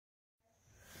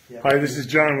Hi, this is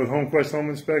John with HomeQuest Home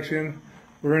Inspection.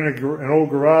 We're in an old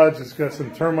garage that's got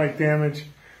some termite damage.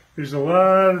 There's a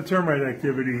lot of termite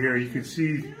activity here. You can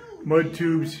see mud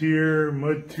tubes here,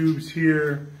 mud tubes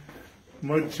here,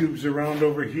 mud tubes around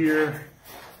over here,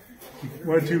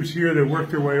 mud tubes here that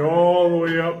work their way all the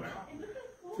way up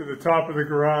to the top of the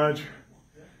garage,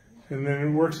 and then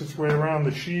it works its way around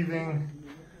the sheathing,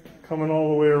 coming all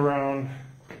the way around.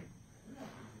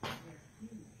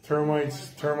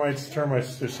 Termites, termites,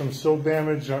 termites. There's some sill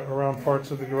damage around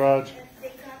parts of the garage.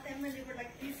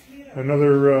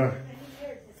 Another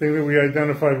thing that we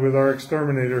identified with our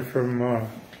exterminator from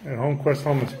HomeQuest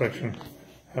Home Inspection.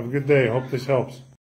 Have a good day. Hope this helps.